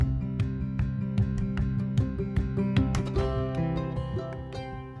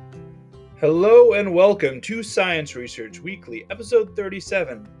Hello and welcome to Science Research Weekly, episode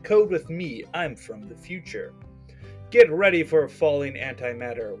 37. Code with me, I'm from the future. Get ready for falling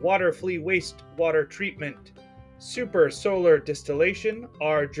antimatter, water flea wastewater treatment, super solar distillation,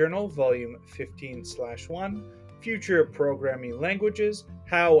 R Journal, volume 15/1, future programming languages,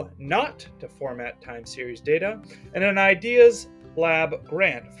 how not to format time series data, and an Ideas Lab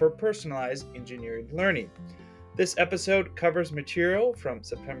grant for personalized engineering learning. This episode covers material from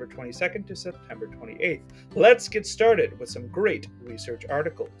September 22nd to September 28th. Let's get started with some great research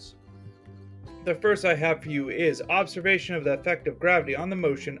articles. The first I have for you is Observation of the Effect of Gravity on the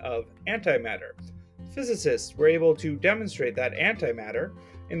Motion of Antimatter. Physicists were able to demonstrate that antimatter,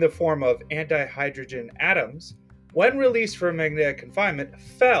 in the form of antihydrogen atoms, when released from magnetic confinement,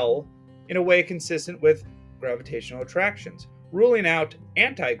 fell in a way consistent with gravitational attractions, ruling out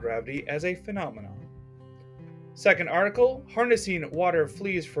anti-gravity as a phenomenon. Second article, Harnessing Water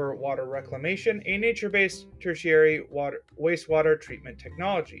Fleas for Water Reclamation, a nature-based tertiary wastewater treatment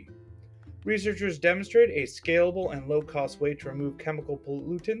technology. Researchers demonstrate a scalable and low-cost way to remove chemical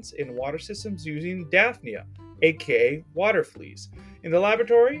pollutants in water systems using Daphnia, aka water fleas. In the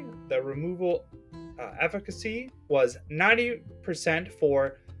laboratory, the removal efficacy was 90%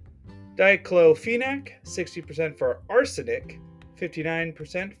 for diclofenac, 60% for arsenic,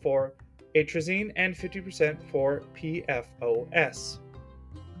 59% for atrazine, and 50% for PFOS.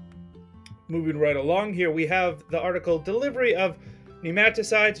 Moving right along here, we have the article Delivery of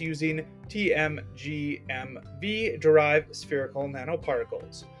Nematicides Using TMGMV-Derived Spherical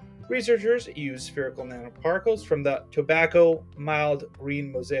Nanoparticles. Researchers use spherical nanoparticles from the tobacco mild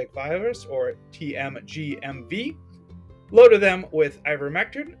green mosaic virus, or TMGMV, loaded them with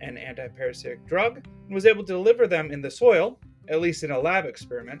ivermectin, an antiparasitic drug, and was able to deliver them in the soil, at least in a lab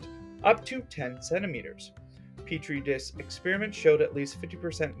experiment, up to 10 centimeters. Petri dish experiments showed at least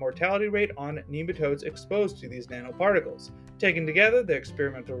 50% mortality rate on nematodes exposed to these nanoparticles. Taken together, the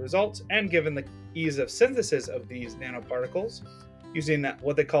experimental results, and given the ease of synthesis of these nanoparticles, using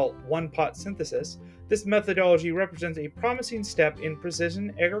what they call one-pot synthesis, this methodology represents a promising step in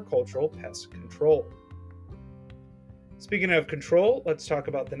precision agricultural pest control. Speaking of control, let's talk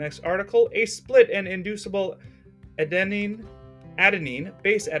about the next article, a split and inducible adenine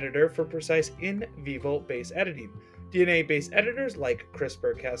base editor for precise in vivo base editing. DNA base editors like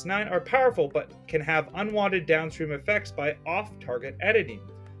CRISPR-Cas9 are powerful but can have unwanted downstream effects by off-target editing.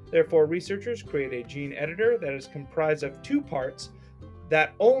 Therefore, researchers create a gene editor that is comprised of two parts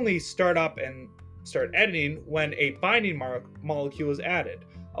that only start up and start editing when a binding molecule is added,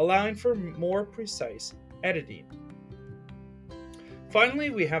 allowing for more precise editing. Finally,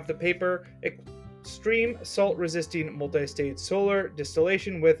 we have the paper Extreme Salt-Resisting Multi-Stage Solar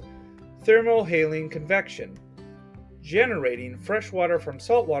Distillation with Thermohaline Convection. Generating fresh water from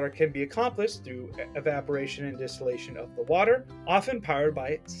salt water can be accomplished through evaporation and distillation of the water, often powered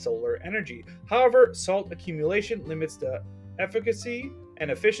by solar energy. However, salt accumulation limits the efficacy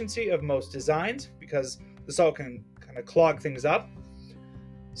and efficiency of most designs because the salt can kind of clog things up.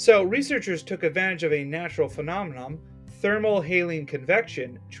 So researchers took advantage of a natural phenomenon, thermohaline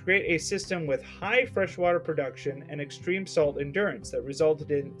convection, to create a system with high freshwater production and extreme salt endurance that resulted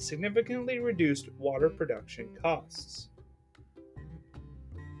in significantly reduced water production costs.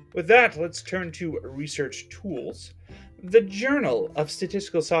 With that, let's turn to research tools. The Journal of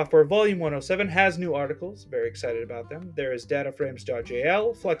Statistical Software, Volume 107, has new articles. Very excited about them. There is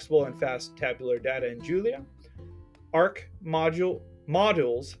dataframes.jl, flexible and fast tabular data in Julia, ARC modules.jl,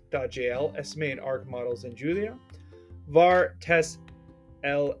 estimating ARC models in Julia, var test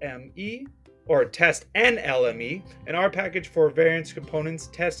LME or test NLME, an R package for variance components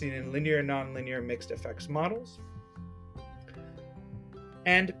testing in linear and nonlinear mixed effects models,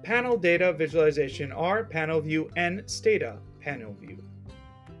 and panel data visualization R panel view and Stata panel view.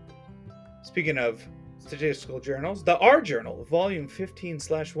 Speaking of statistical journals, the R Journal, volume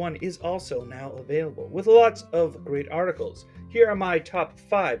 15/1, is also now available with lots of great articles. Here are my top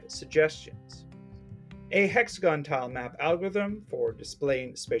 5 suggestions. A hexagon tile map algorithm for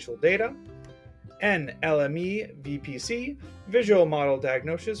displaying spatial data, NLME VPC, visual model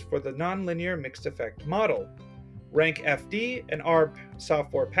diagnosis for the nonlinear mixed effect model, RankFD, an R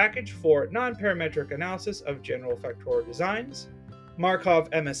software package for nonparametric analysis of general factorial designs, Markov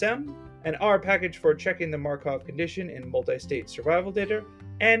MSM, an R package for checking the Markov condition in multi-state survival data,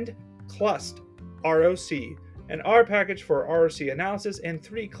 and Clust ROC, an R package for ROC analysis and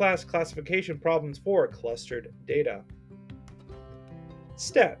 3-class classification problems for clustered data.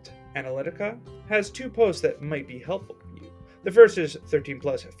 Stat Analytica has 2 posts that might be helpful for you. The first is 13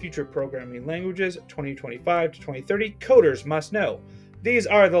 Plus Future Programming Languages 2025 to 2030 Coders Must Know. These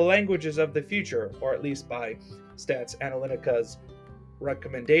are the languages of the future, or at least by Stats Analytica's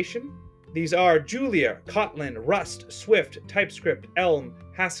recommendation. These are Julia, Kotlin, Rust, Swift, TypeScript, Elm,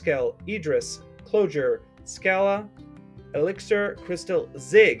 Haskell, Idris, Clojure, Scala, Elixir, Crystal,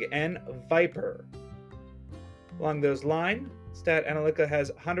 Zig, and Viper. Along those lines, Stat Analytica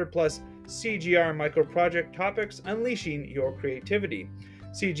has 100 plus CGR microproject topics unleashing your creativity.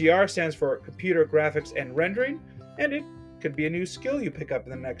 CGR stands for Computer Graphics and Rendering, and it could be a new skill you pick up in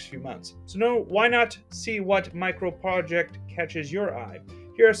the next few months. So why not see what microproject catches your eye?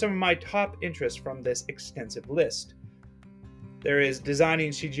 Here are some of my top interests from this extensive list. There is designing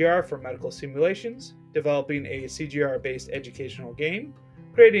CGR for medical simulations, developing a CGR-based educational game,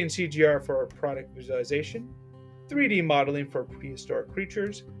 creating CGR for product visualization, 3D modeling for prehistoric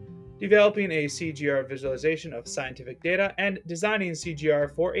creatures, developing a CGR visualization of scientific data, and designing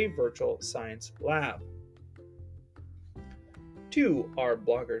CGR for a virtual science lab. 2 are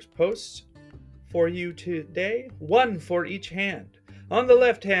bloggers' posts for you today, 1 for each hand. On the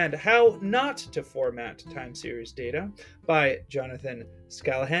left hand, How Not to Format Time Series Data by Jonathan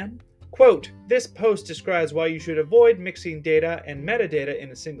Scalahan. Quote, this post describes why you should avoid mixing data and metadata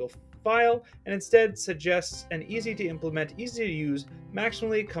in a single file and instead suggests an easy to implement, easy to use,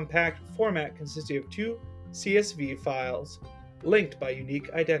 maximally compact format consisting of 2 CSV files linked by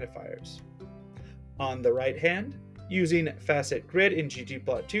unique identifiers. On the right hand, Using Facet Grid in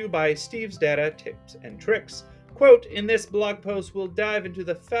ggplot2 by Steve's Data Tips and Tricks. Quote, in this blog post, we'll dive into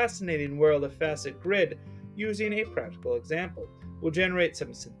the fascinating world of Facet Grid using a practical example. We'll generate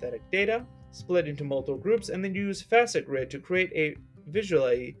some synthetic data, split into multiple groups, and then use Facet Grid to create a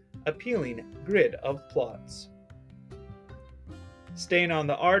visually appealing grid of plots. Staying on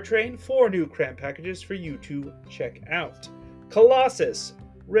the R train, 4 new cram packages for you to check out. Colossus,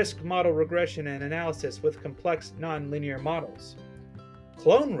 risk model regression and analysis with complex nonlinear models.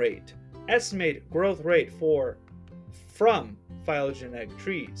 Clone rate, estimate growth rate from phylogenetic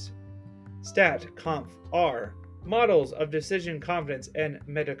trees. StatConf-R, models of decision confidence and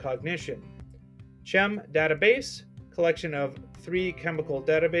metacognition. Chem database, collection of 3 chemical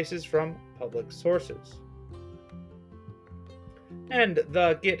databases from public sources. And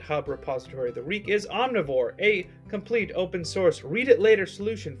the GitHub repository of the week is Omnivore, a complete open source read it later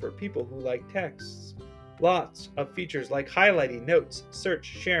solution for people who like texts. Lots of features like highlighting, notes, search,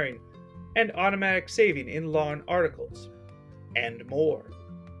 sharing, and automatic saving in long articles, and more.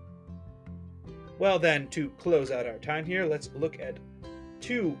 Well then, to close out our time here, let's look at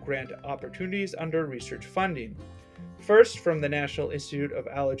 2 grant opportunities under research funding. First, from the National Institute of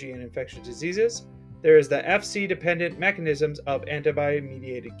Allergy and Infectious Diseases, there is the FC-dependent mechanisms of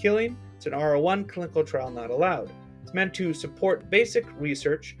antibody-mediated killing. It's an R01 clinical trial not allowed. It's meant to support basic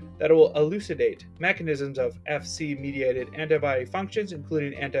research that will elucidate mechanisms of FC-mediated antibody functions,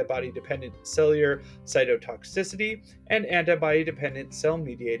 including antibody-dependent cellular cytotoxicity and antibody-dependent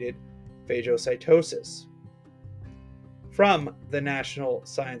cell-mediated phagocytosis. From the National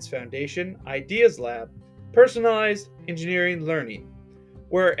Science Foundation, Ideas Lab, Personalized Engineering Learning,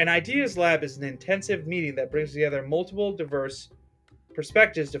 where an Ideas Lab is an intensive meeting that brings together multiple diverse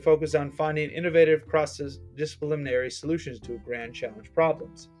perspectives to focus on finding innovative cross-disciplinary solutions to grand challenge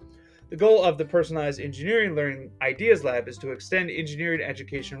problems. The goal of the Personalized Engineering Learning Ideas Lab is to extend engineering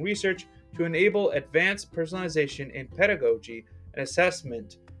education research to enable advanced personalization in pedagogy and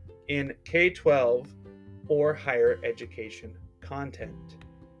assessment in K-12 or higher education content.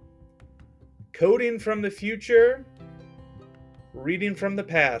 Coding from the future, reading from the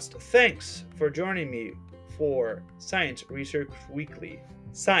past. Thanks for joining me for Science Research Weekly.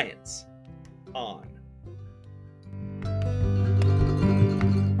 Science on.